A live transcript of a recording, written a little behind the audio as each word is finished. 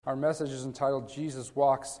Our message is entitled, Jesus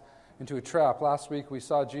Walks into a Trap. Last week we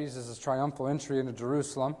saw Jesus' triumphal entry into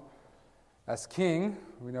Jerusalem as king.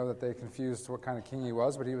 We know that they confused what kind of king he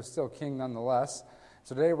was, but he was still king nonetheless.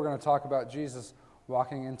 So today we're going to talk about Jesus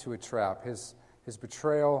walking into a trap. His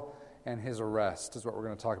betrayal and his arrest is what we're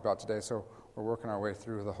going to talk about today. So we're working our way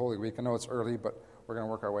through the Holy Week. I know it's early, but we're going to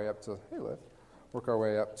work our way up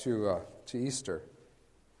to, to Easter.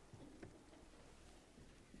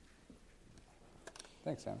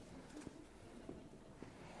 Thanks, Sam.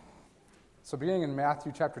 So beginning in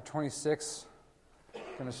Matthew chapter 26, I'm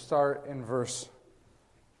going to start in verse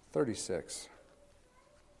 36.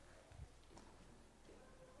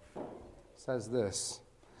 It says this: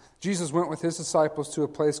 Jesus went with his disciples to a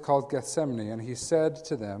place called Gethsemane, and he said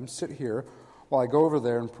to them, "Sit here while I go over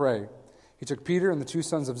there and pray." He took Peter and the two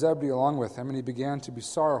sons of Zebedee along with him, and he began to be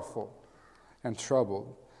sorrowful and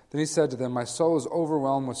troubled. Then he said to them, "My soul is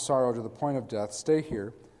overwhelmed with sorrow to the point of death. Stay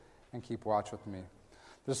here and keep watch with me."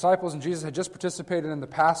 The disciples and Jesus had just participated in the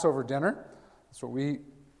Passover dinner. That's what we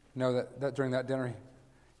know, that during that dinner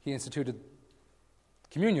he instituted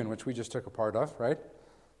communion, which we just took a part of, right?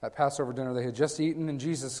 That Passover dinner they had just eaten, and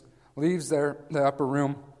Jesus leaves the upper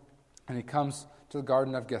room, and he comes to the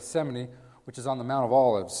Garden of Gethsemane, which is on the Mount of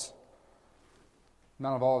Olives. The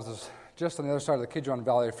Mount of Olives is just on the other side of the Kidron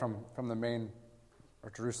Valley from the main, or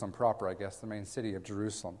Jerusalem proper, I guess, the main city of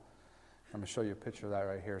Jerusalem. I'm going to show you a picture of that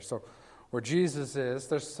right here. So where Jesus is,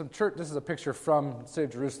 there's some church. This is a picture from the city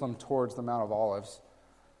of Jerusalem towards the Mount of Olives.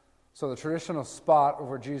 So the traditional spot of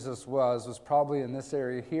where Jesus was probably in this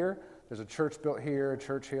area here. There's a church built here, a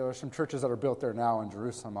church here. There's some churches that are built there now in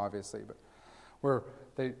Jerusalem, obviously. But where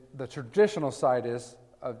the traditional site is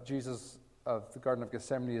of Jesus, of the Garden of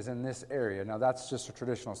Gethsemane, is in this area. Now that's just a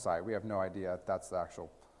traditional site. We have no idea if that's the actual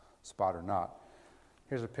spot or not.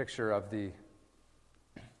 Here's a picture of the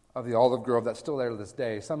olive grove that's still there to this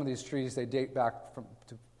day. Some of these trees, they date back from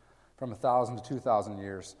 1,000 to 2,000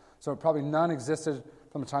 years. So probably none existed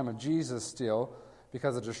from the time of Jesus still,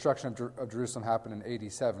 because the destruction of Jerusalem happened in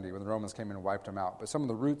AD 70 when the Romans came in and wiped them out. But some of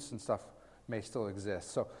the roots and stuff may still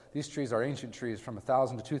exist. So these trees are ancient trees from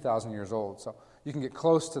 1,000 to 2,000 years old. So you can get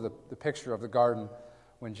close to the picture of the garden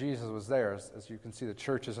when Jesus was there. As you can see the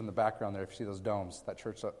churches in the background there, if you see those domes, that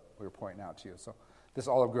church that we were pointing out to you. So this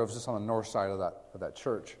olive grove is just on the north side of that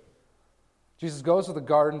church. Jesus goes to the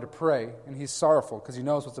garden to pray, and he's sorrowful because he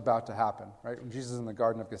knows what's about to happen. Right? When Jesus is in the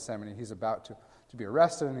Garden of Gethsemane, he's about to be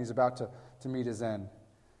arrested, and he's about to meet his end.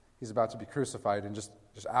 He's about to be crucified in just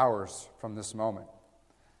hours from this moment.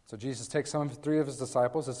 So Jesus takes three of his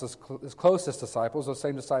disciples, his closest disciples, those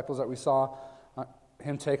same disciples that we saw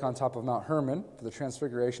him take on top of Mount Hermon for the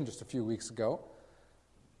Transfiguration just a few weeks ago.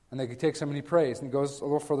 And he takes him and he prays, and he goes a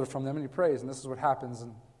little further from them and he prays. And this is what happens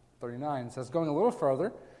in 39. It says, going a little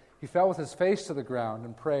further, he fell with his face to the ground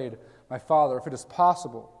and prayed, "My Father, if it is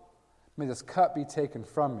possible, may this cup be taken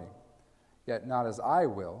from me. Yet not as I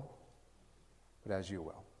will, but as you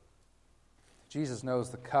will." Jesus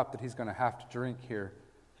knows the cup that he's going to have to drink here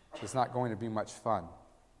is not going to be much fun.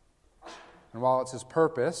 And while it's his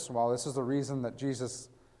purpose, while this is the reason that Jesus,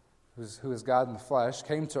 who is God in the flesh,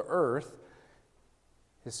 came to earth,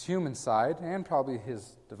 his human side and probably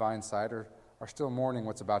his divine side are still mourning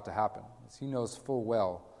what's about to happen. As he knows full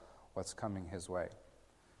well what's coming his way.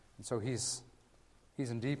 And so he's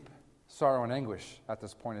in deep sorrow and anguish at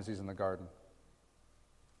this point as he's in the garden.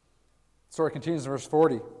 The story continues in verse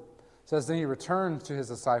 40. It says, "Then he returned to his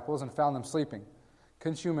disciples and found them sleeping.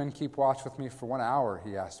 'Couldn't you men keep watch with me for 1 hour?'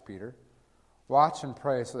 he asked Peter. 'Watch and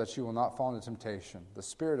pray so that you will not fall into temptation. The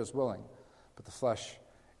spirit is willing, but the flesh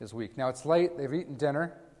is weak.'" Now it's late. They've eaten dinner. I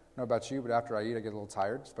don't know about you, but after I eat, I get a little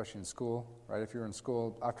tired, especially in school. Right? If you're in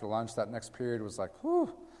school after lunch, that next period was like,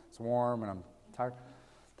 whew, it's warm and I'm tired.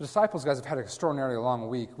 The disciples, guys, have had an extraordinarily long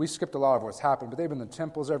week. We skipped a lot of what's happened, but they've been in the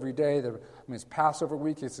temples every day. It's Passover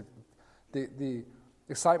week. It's the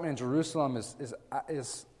excitement in Jerusalem is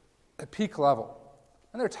at peak level.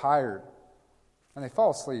 And they're tired. And they fall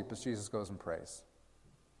asleep as Jesus goes and prays.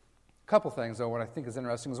 A couple things, though, what I think is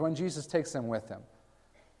interesting is when Jesus takes them with him.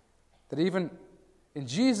 That even in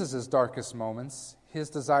Jesus' darkest moments, his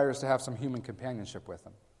desire is to have some human companionship with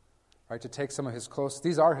him. Right? To take some of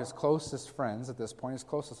these are his closest friends at this point, his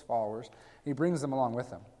closest followers. He brings them along with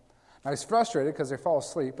him. Now he's frustrated because they fall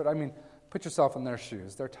asleep, but put yourself in their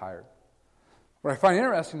shoes. They're tired. What I find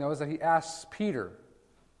interesting, though, is that he asks Peter,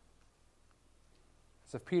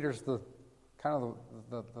 as if Peter's the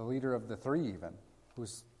leader of the three even,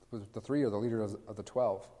 who's the three or the leader of the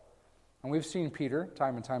 12. And we've seen Peter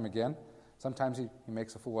time and time again. Sometimes he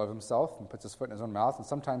makes a fool of himself and puts his foot in his own mouth, and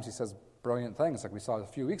sometimes he says brilliant things like we saw a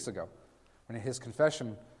few weeks ago when his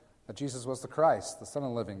confession that Jesus was the Christ, the Son of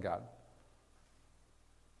the living God.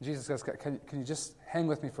 Jesus says, can you just hang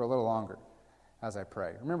with me for a little longer as I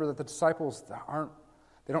pray? Remember that the disciples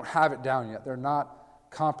they don't have it down yet. They're not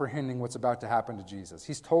comprehending what's about to happen to Jesus.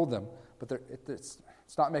 He's told them, but it's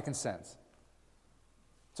not making sense.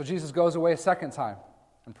 So Jesus goes away a second time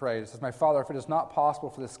and prays. He says, my Father, if it is not possible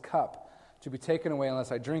for this cup to be taken away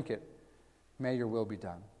unless I drink it, may your will be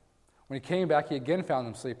done. When he came back, he again found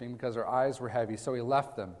them sleeping because their eyes were heavy. So he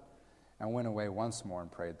left them and went away once more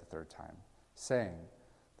and prayed the third time, saying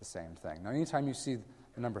the same thing. Now, anytime you see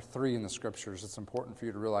the number 3 in the Scriptures, it's important for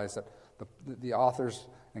you to realize that the authors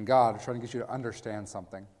and God are trying to get you to understand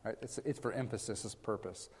something. Right? It's for emphasis, it's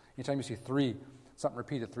purpose. Anytime you see 3, something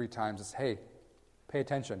repeated 3 times, it's, hey, pay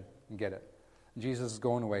attention and get it. And Jesus is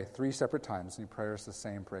going away 3 separate times, and he prays the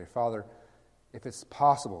same prayer. Father, if it's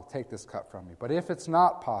possible, take this cup from me. But if it's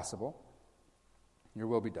not possible, your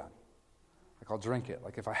will be done. Like, I'll drink it.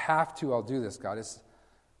 Like, if I have to, I'll do this, God. And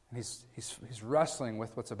he's wrestling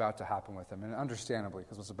with what's about to happen with him, and understandably,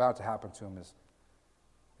 because what's about to happen to him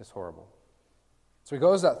is horrible. So he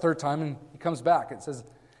goes that third time, and he comes back. It says,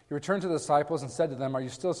 he returned to the disciples and said to them, are you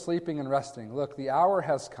still sleeping and resting? Look, the hour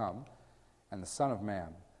has come, and the Son of Man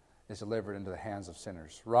is delivered into the hands of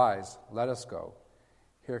sinners. Rise, let us go.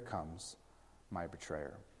 Here comes my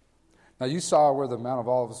betrayer. Now you saw where the Mount of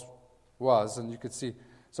Olives was, and you could see,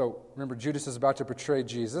 so remember Judas is about to betray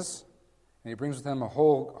Jesus, and he brings with him a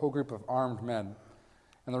whole group of armed men.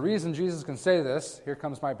 And the reason Jesus can say this, here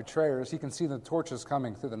comes my betrayer, is he can see the torches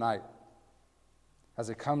coming through the night. As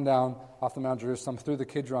they come down off the Mount of Jerusalem, through the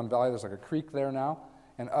Kidron Valley, there's like a creek there now,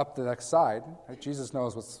 and up the next side, right, Jesus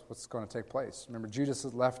knows what's going to take place. Remember, Judas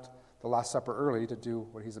has left the Last Supper early to do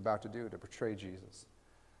what he's about to do, to betray Jesus.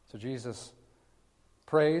 So Jesus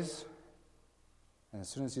prays, and as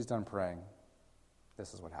soon as he's done praying,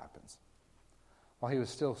 this is what happens. While he was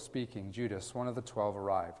still speaking, Judas, one of the 12,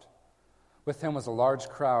 arrived. With him was a large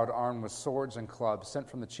crowd armed with swords and clubs, sent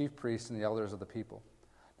from the chief priests and the elders of the people.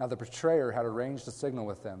 Now the betrayer had arranged a signal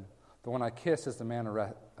with them. The one I kiss is the man,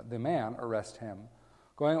 arrest him.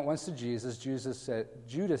 Going at once to Jesus, Judas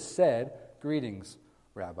said, greetings,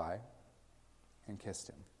 Rabbi, and kissed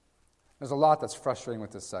him. There's a lot that's frustrating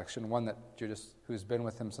with this section. One, that Judas, who's been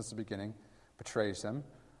with him since the beginning, betrays him,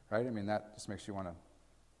 right? I mean, that just makes you want to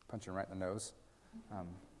punch him right in the nose.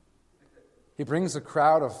 He brings a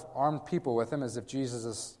crowd of armed people with him, as if Jesus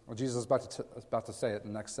is about to say it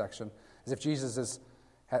in the next section, as if Jesus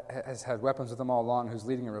has had weapons with him all along, who's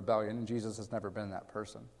leading a rebellion, and Jesus has never been that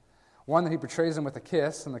person. One, that he betrays him with a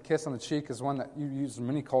kiss, and the kiss on the cheek is one that you use in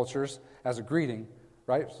many cultures as a greeting,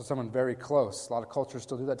 right? So someone very close. A lot of cultures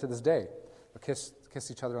still do that to this day. They'll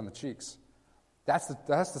kiss each other on the cheeks. That's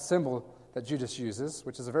the symbol that Judas uses,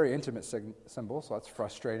 which is a very intimate symbol, so that's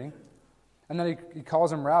frustrating. And then he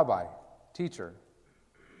calls him Rabbi, teacher,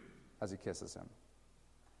 as he kisses him.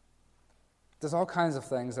 There's all kinds of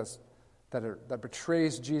things that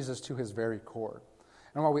betrays Jesus to his very core.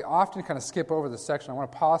 And while we often kind of skip over this section, I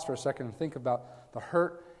want to pause for a second and think about the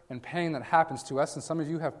hurt and pain that happens to us. And some of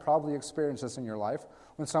you have probably experienced this in your life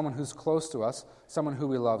when someone who's close to us, someone who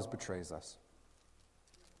we love, betrays us.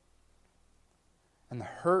 And the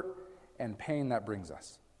hurt and pain that brings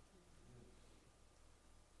us.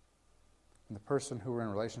 And the person who we're in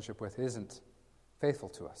a relationship with isn't faithful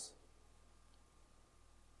to us.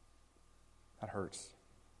 That hurts.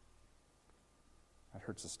 That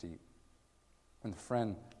hurts us deep. When the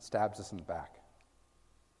friend stabs us in the back.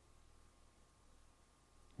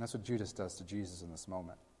 And that's what Judas does to Jesus in this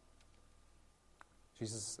moment.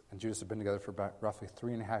 Jesus and Judas have been together for about roughly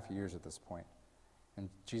 3.5 years at this point. And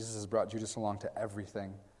Jesus has brought Judas along to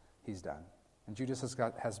everything he's done. And Judas has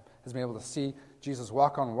been able to see Jesus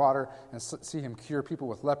walk on water and see him cure people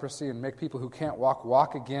with leprosy and make people who can't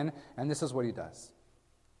walk again. And this is what he does.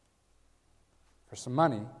 For some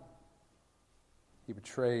money, he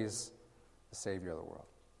betrays the Savior of the world.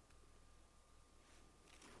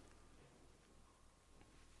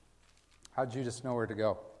 How did Judas know where to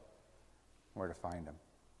go? Where to find him?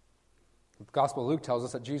 The Gospel of Luke tells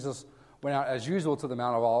us that Jesus went out as usual to the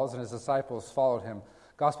Mount of Olives and his disciples followed him.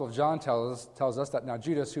 Gospel of John tells us that now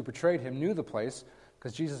Judas, who betrayed him, knew the place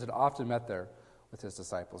because Jesus had often met there with his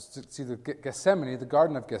disciples. See, the Gethsemane, the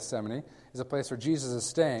Garden of Gethsemane, is a place where Jesus is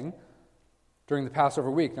staying during the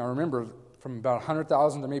Passover week. Now remember, from about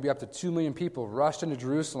 100,000 to maybe up to 2 million people rushed into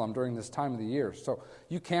Jerusalem during this time of the year. So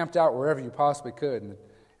you camped out wherever you possibly could,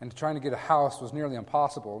 and trying to get a house was nearly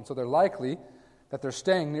impossible. And so they're likely that they're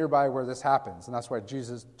staying nearby where this happens. And that's why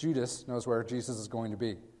Judas knows where Jesus is going to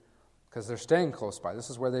be, because they're staying close by. This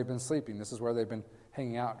is where they've been sleeping. This is where they've been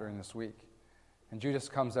hanging out during this week. And Judas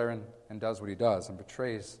comes there and does what he does and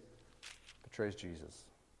betrays betrays Jesus.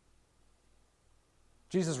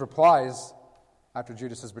 Jesus replies after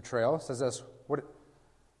Judas' betrayal, says this,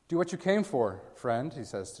 "Do what you came for, friend," he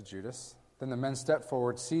says to Judas. Then the men step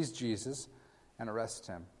forward, seize Jesus, and arrest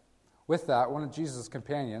him. With that, one of Jesus'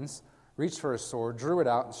 companions reached for his sword, drew it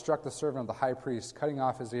out, and struck the servant of the high priest, cutting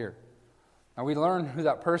off his ear. Now we learn who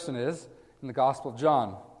that person is in the Gospel of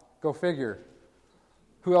John. Go figure.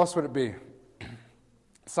 Who else would it be?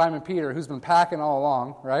 Simon Peter, who's been packing all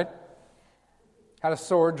along, right? Had a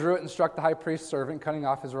sword, drew it, and struck the high priest's servant, cutting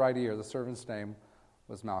off his right ear. The servant's name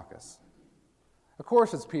was Malchus. Of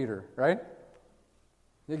course it's Peter, right?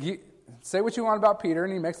 Say what you want about Peter,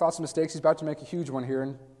 and he makes lots of mistakes. He's about to make a huge one here in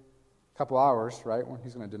a couple hours, right, when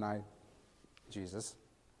he's going to deny Jesus.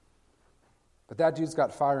 But that dude's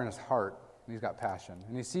got fire in his heart, and he's got passion.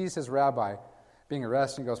 And he sees his rabbi being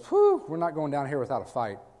arrested, and he goes, "Whew, we're not going down here without a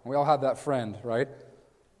fight." And we all have that friend, right,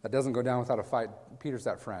 that doesn't go down without a fight. Peter's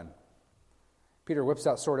that friend. Peter whips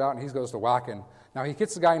that sword out, and he goes to whacking. Now, he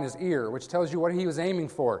hits the guy in his ear, which tells you what he was aiming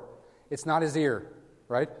for. It's not his ear,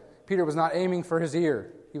 right? Peter was not aiming for his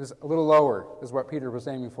ear. He was a little lower, is what Peter was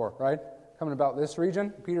aiming for, right? Coming about this region,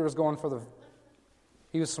 Peter was going for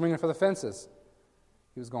he was swinging for the fences.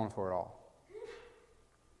 He was going for it all.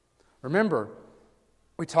 Remember,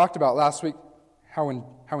 we talked about last week how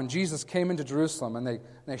when Jesus came into Jerusalem and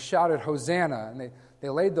they shouted, "Hosanna," and they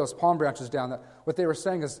laid those palm branches down, that what they were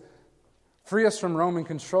saying is, "Free us from Roman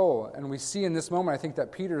control." And we see in this moment, I think,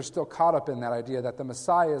 that Peter is still caught up in that idea that the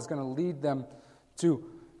Messiah is going to lead them to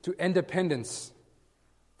independence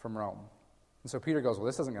from Rome. And so Peter goes, "Well,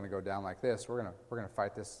 this isn't going to go down like this. We're going to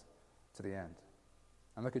fight this to the end."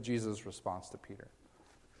 And look at Jesus' response to Peter.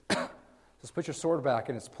 "Just put your sword back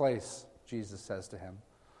in its place," Jesus says to him.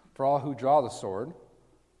 "For all who draw the sword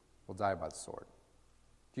will die by the sword.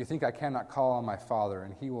 Do you think I cannot call on my Father,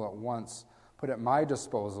 and he will at once put at my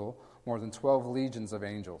disposal more than 12 legions of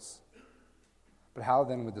angels? But how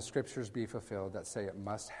then would the scriptures be fulfilled that say it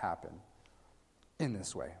must happen in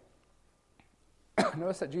this way?"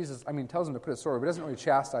 Notice that Jesus, tells him to put his sword, but doesn't really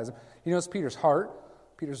chastise him. He knows Peter's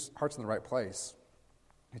heart. Peter's heart's in the right place.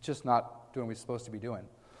 It's just not doing what he's supposed to be doing.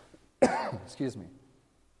 Excuse me.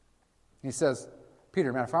 He says,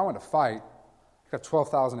 "Peter, man, if I want to fight, I've got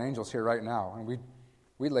 12,000 angels here right now, and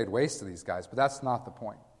we laid waste to these guys, but that's not the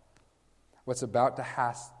point. What's about to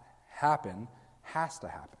happen has to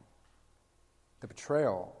happen. The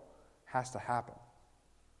betrayal has to happen.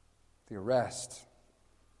 The arrest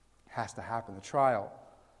has to happen. The trial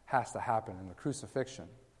has to happen. And the crucifixion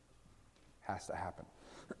has to happen."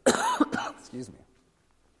 Excuse me.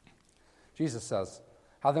 Jesus says,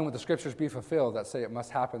 "How then would the scriptures be fulfilled that say it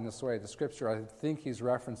must happen this way?" The scripture I think he's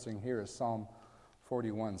referencing here is Psalm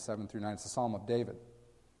 41, 7 through 9. It's the Psalm of David.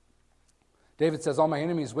 David says, "All my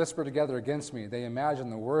enemies whisper together against me. They imagine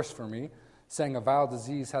the worst for me, saying a vile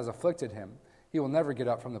disease has afflicted him. He will never get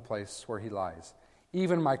up from the place where he lies.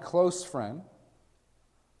 Even my close friend,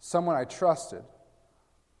 someone I trusted,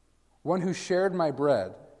 one who shared my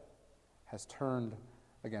bread, has turned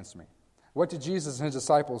against me." What did Jesus and his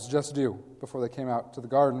disciples just do before they came out to the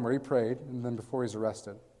garden where he prayed and then before he's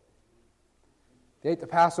arrested? They ate the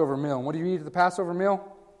Passover meal. And what do you eat at the Passover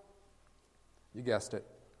meal? You guessed it.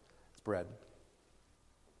 It's bread.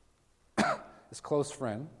 His close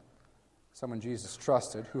friend, someone Jesus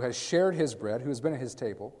trusted, who has shared his bread, who has been at his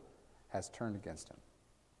table, has turned against him.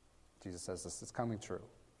 Jesus says this is coming true.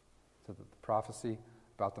 So the prophecy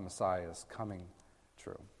about the Messiah is coming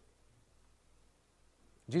true.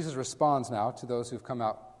 Jesus responds now to those who've come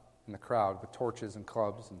out in the crowd with torches and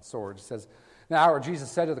clubs and swords. He says, "Now, Jesus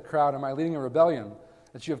said to the crowd, am I leading a rebellion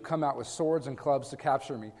that you have come out with swords and clubs to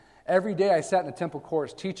capture me? Every day I sat in the temple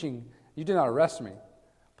courts teaching. You did not arrest me.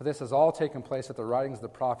 But this has all taken place that the writings of the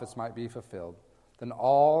prophets might be fulfilled." Then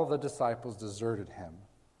all the disciples deserted him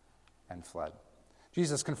and fled.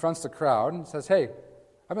 Jesus confronts the crowd and says, "Hey,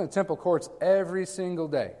 I'm in the temple courts every single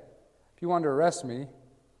day. If you want to arrest me,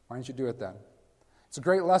 why don't you do it then?" It's a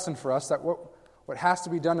great lesson for us that what has to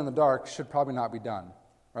be done in the dark should probably not be done,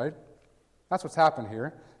 right? That's what's happened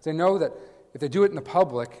here. They know that if they do it in the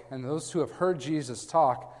public, and those who have heard Jesus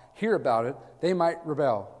talk hear about it, they might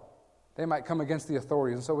rebel. They might come against the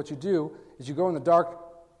authorities. And so what you do is you go in the dark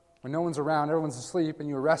when no one's around, everyone's asleep, and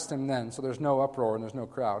you arrest him then, so there's no uproar and there's no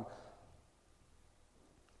crowd.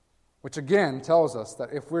 Which again tells us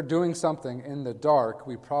that if we're doing something in the dark,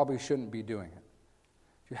 we probably shouldn't be doing it.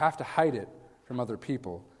 If you have to hide it from other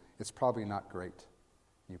people, it's probably not great.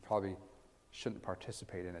 You probably shouldn't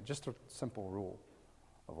participate in it. Just a simple rule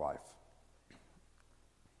of life.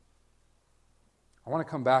 I want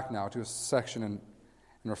to come back now to a section and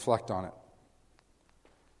reflect on it.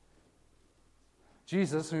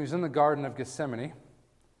 Jesus, when he's in the Garden of Gethsemane,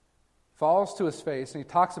 falls to his face and he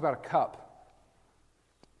talks about a cup.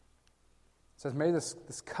 He says, may this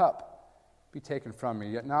cup be taken from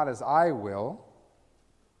me, yet not as I will,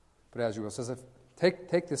 but as you will. He says,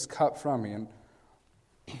 take this cup from me.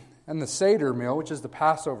 And the Seder meal, which is the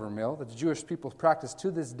Passover meal that the Jewish people practice to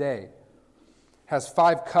this day, has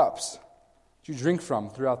 5 cups that you drink from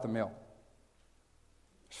throughout the meal.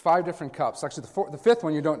 There's 5 different cups. Actually, the fifth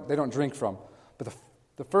one they don't drink from, but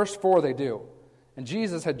the first 4 they do. And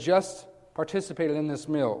Jesus had just participated in this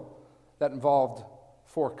meal that involved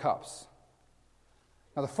 4 cups.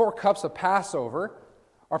 Now, the 4 cups of Passover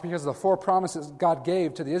are because of the 4 promises God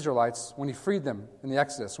gave to the Israelites when he freed them in the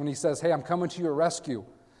Exodus. When he says, hey, I'm coming to your rescue.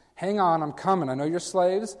 Hang on, I'm coming. I know you're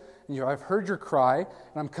slaves, and I've heard your cry, and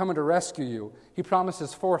I'm coming to rescue you. He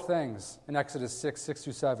promises 4 things in Exodus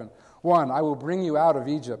 6:6-7. 1, I will bring you out of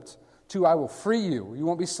Egypt. 2, I will free you. You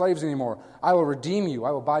won't be slaves anymore. I will redeem you.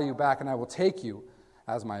 I will buy you back, and I will take you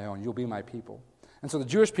as my own. You'll be my people. And so the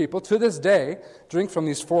Jewish people, to this day, drink from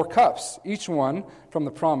these 4 cups, each one from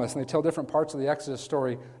the promise, and they tell different parts of the Exodus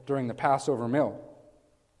story during the Passover meal.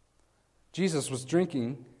 Jesus was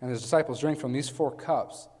drinking, and his disciples drank from these 4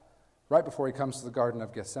 cups right before he comes to the Garden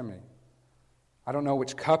of Gethsemane. I don't know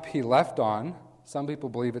which cup he left on. Some people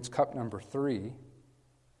believe it's cup number 3,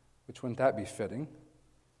 which wouldn't that be fitting?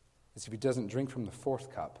 As if he doesn't drink from the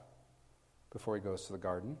 4th cup before he goes to the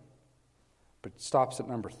garden, but stops at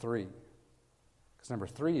number 3. Because number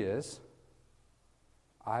 3 is,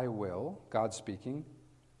 I will, God speaking,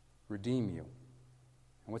 redeem you.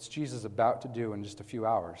 And what's Jesus about to do in just a few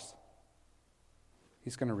hours?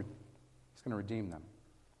 He's going to redeem them.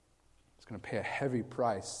 He's going to pay a heavy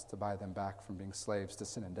price to buy them back from being slaves to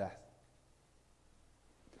sin and death.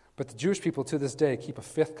 But the Jewish people to this day keep a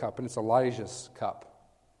 5th cup, and it's Elijah's cup.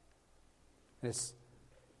 And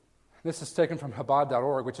this is taken from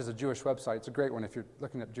Chabad.org, which is a Jewish website. It's a great one if you're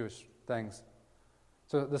looking at Jewish things.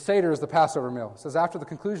 So the Seder is the Passover meal. It says, after the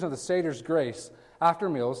conclusion of the Seder's grace, after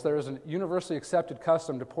meals, there is a universally accepted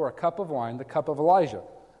custom to pour a cup of wine, the cup of Elijah.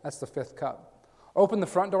 That's the 5th cup. Open the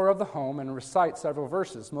front door of the home and recite several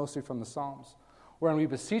verses, mostly from the Psalms, wherein we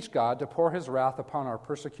beseech God to pour his wrath upon our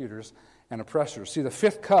persecutors and oppressors. See, the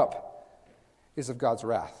 5th cup is of God's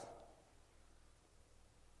wrath.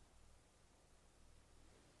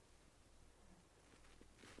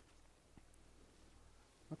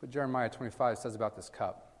 Look what Jeremiah 25 says about this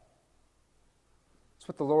cup. It's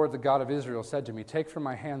what the Lord, the God of Israel, said to me, take from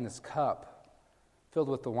my hand this cup filled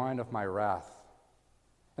with the wine of my wrath,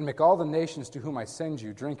 and make all the nations to whom I send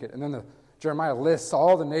you drink it. And then Jeremiah lists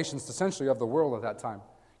all the nations essentially of the world at that time.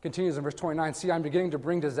 Continues in verse 29, see, I'm beginning to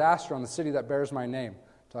bring disaster on the city that bears my name,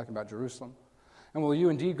 talking about Jerusalem. And will you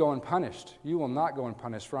indeed go unpunished? You will not go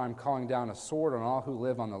unpunished, for I am calling down a sword on all who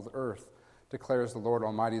live on the earth, declares the Lord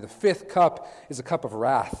Almighty. The 5th cup is a cup of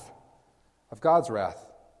wrath, of God's wrath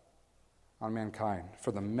on mankind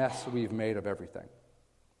for the mess we've made of everything.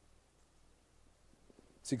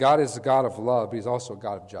 See, God is a God of love, but he's also a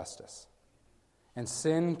God of justice. And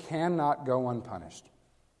sin cannot go unpunished.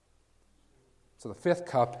 So the 5th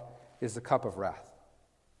cup is the cup of wrath.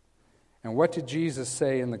 And what did Jesus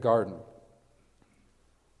say in the garden?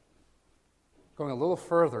 Going a little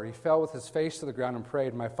further, he fell with his face to the ground and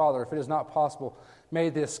prayed, my Father, if it is not possible, may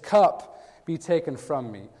this cup be taken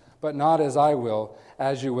from me, but not as I will,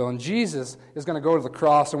 as you will. And Jesus is going to go to the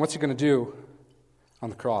cross, and what's he going to do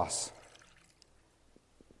on the cross?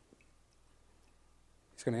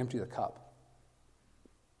 He's going to empty the cup.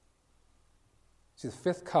 See, the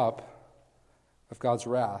 5th cup of God's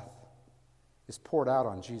wrath is poured out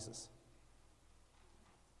on Jesus.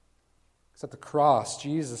 Because at the cross,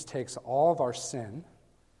 Jesus takes all of our sin,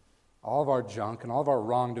 all of our junk, and all of our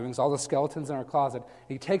wrongdoings, all the skeletons in our closet, and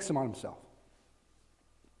he takes them on himself.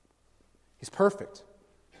 He's perfect,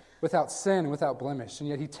 without sin and without blemish, and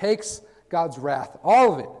yet he takes God's wrath,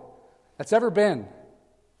 all of it that's ever been.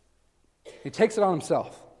 He takes it on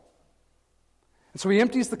himself. And so he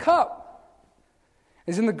empties the cup.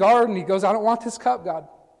 He's in the garden. He goes, I don't want this cup, God.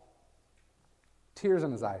 Tears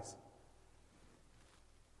in his eyes.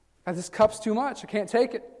 God, this cup's too much. I can't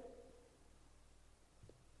take it.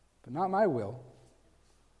 But not my will.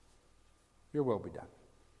 Your will be done.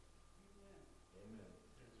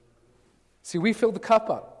 See, we filled the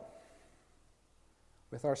cup up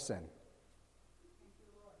with our sin.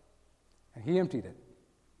 And he emptied it.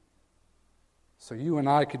 So you and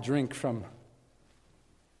I could drink from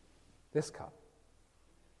this cup,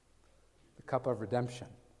 the cup of redemption.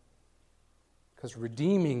 Because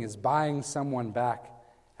redeeming is buying someone back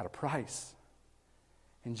at a price.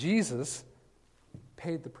 And Jesus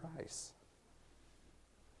paid the price.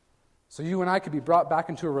 so you and I could be brought back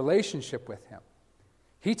into a relationship with him.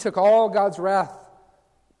 He took all God's wrath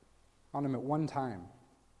on him at one time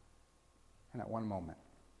and at one moment.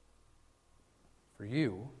 For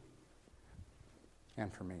you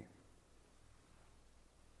and for me.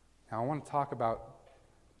 Now I want to talk about,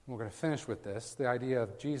 we're going to finish with this, the idea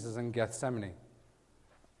of Jesus in Gethsemane.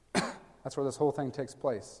 That's where this whole thing takes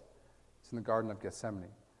place. It's in the Garden of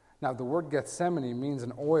Gethsemane. Now the word Gethsemane means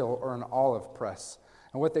an oil or an olive press.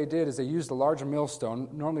 And what they did is they used a large millstone,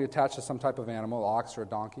 normally attached to some type of animal, an ox or a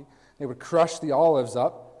donkey. They would crush the olives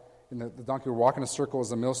up, and the donkey would walk in a circle as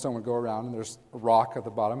the millstone would go around, and there's a rock at the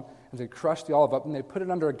bottom. And they'd crush the olive up, and they'd put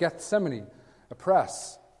it under a Gethsemane, a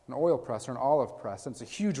press, an oil press or an olive press. And it's a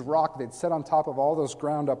huge rock they'd set on top of all those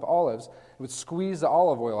ground up olives. It would squeeze the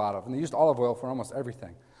olive oil out of. And they used olive oil for almost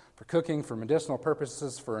everything. For cooking, for medicinal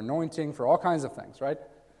purposes, for anointing, for all kinds of things, right?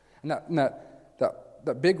 And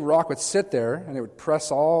that big rock would sit there, and it would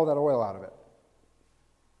press all that oil out of it.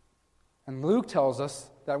 And Luke tells us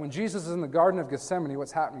that when Jesus is in the Garden of Gethsemane,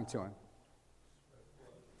 what's happening to him?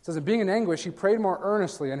 It says, that being in anguish, he prayed more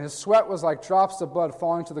earnestly, and his sweat was like drops of blood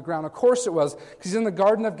falling to the ground. Of course it was, because he's in the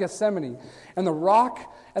Garden of Gethsemane. And the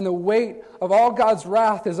rock and the weight of all God's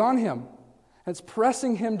wrath is on him. And it's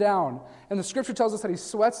pressing him down. And the scripture tells us that he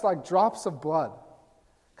sweats like drops of blood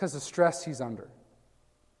because of the stress he's under.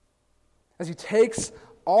 As he takes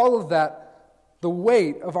all of that, the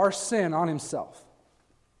weight of our sin on himself.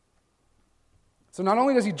 So not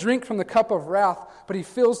only does he drink from the cup of wrath, but he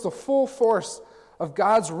feels the full force of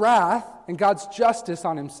God's wrath and God's justice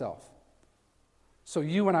on himself. So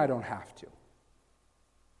you and I don't have to.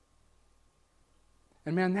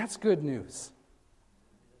 And man, that's good news.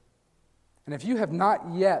 And if you have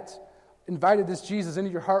not yet invited this Jesus into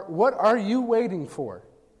your heart, what are you waiting for?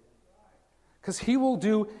 Because he will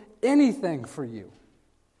do anything for you.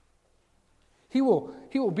 He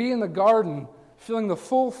will be in the garden feeling the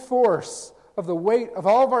full force of the weight of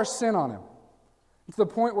all of our sin on him. To the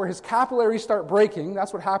point where his capillaries start breaking.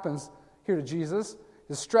 That's what happens here to Jesus.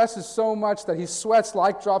 His stress is so much that he sweats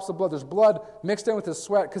like drops of blood. There's blood mixed in with his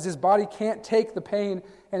sweat because his body can't take the pain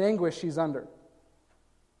and anguish he's under.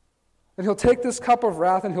 And he'll take this cup of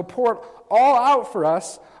wrath and he'll pour it all out for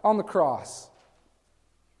us on the cross.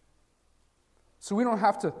 So we don't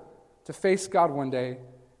have to face God one day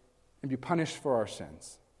and be punished for our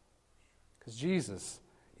sins. Because Jesus,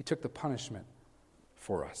 he took the punishment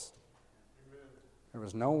for us. There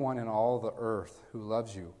was no one in all the earth who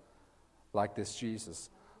loves you like this Jesus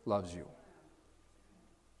loves you.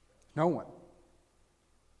 No one.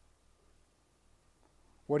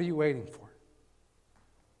 What are you waiting for?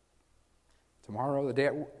 Tomorrow, the day,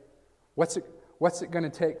 what's it going to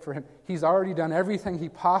take for him? He's already done everything he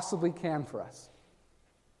possibly can for us.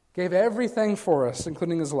 Gave everything for us,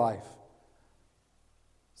 including his life.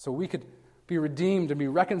 So we could be redeemed and be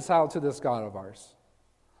reconciled to this God of ours.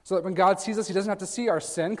 So that when God sees us, he doesn't have to see our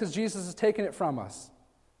sin because Jesus has taken it from us.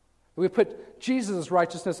 We put Jesus'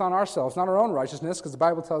 righteousness on ourselves, not our own righteousness, because the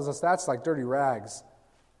Bible tells us that's like dirty rags.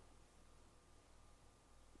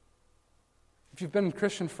 If you've been a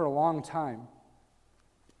Christian for a long time,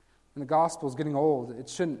 and the gospel is getting old, it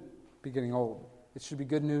shouldn't be getting old. It should be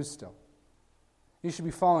good news still. You should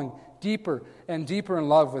be falling deeper and deeper in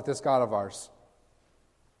love with this God of ours,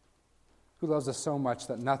 who loves us so much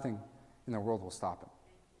that nothing in the world will stop him.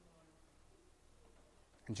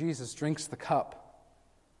 And Jesus drinks the cup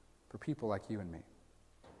for people like you and me,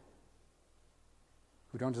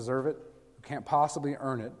 who don't deserve it, who can't possibly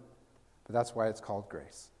earn it, but that's why it's called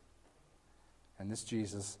grace. And this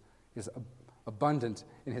Jesus is abundant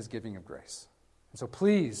in his giving of grace. And so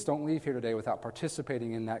please don't leave here today without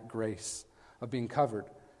participating in that grace of being covered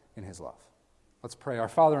in his love. Let's pray. Our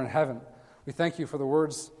Father in heaven, we thank you for the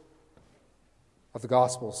words of the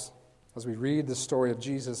Gospels as we read the story of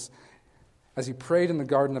Jesus as he prayed in the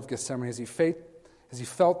Garden of Gethsemane, as he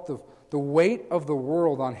felt the weight of the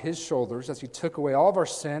world on his shoulders, as he took away all of our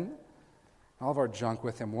sin, all of our junk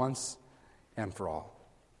with him once and for all.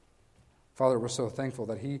 Father, we're so thankful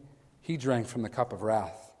that he drank from the cup of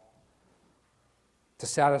wrath to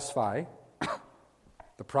satisfy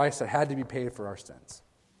the price that had to be paid for our sins.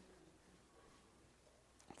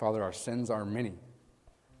 Father, our sins are many,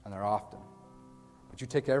 and they're often. But you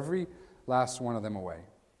take every last one of them away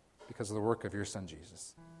because of the work of your Son,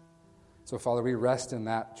 Jesus. So, Father, we rest in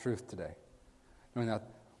that truth today, knowing that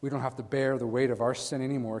we don't have to bear the weight of our sin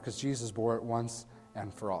anymore because Jesus bore it once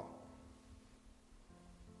and for all.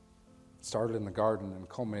 It started in the garden and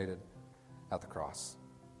culminated at the cross.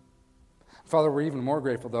 Father, we're even more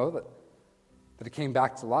grateful, though, that it came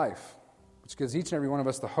back to life, which gives each and every one of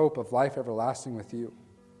us the hope of life everlasting with you.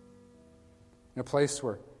 In a place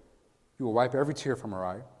where You will wipe every tear from our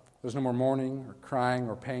eye. There's no more mourning or crying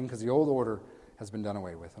or pain because the old order has been done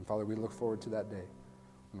away with. And Father, we look forward to that day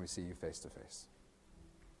when we see you face to face.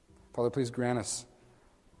 Father, please grant us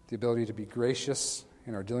the ability to be gracious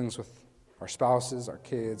in our dealings with our spouses, our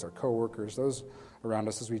kids, our coworkers, those around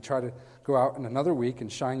us as we try to go out in another week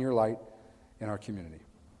and shine your light in our community.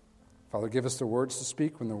 Father, give us the words to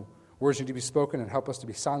speak when the words need to be spoken, and help us to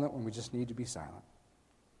be silent when we just need to be silent.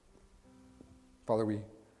 Father, we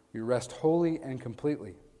rest wholly and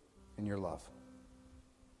completely in your love.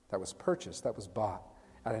 That was purchased, that was bought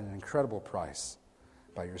at an incredible price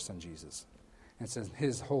by your Son Jesus. And it's in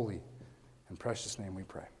his holy and precious name we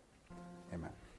pray. Amen.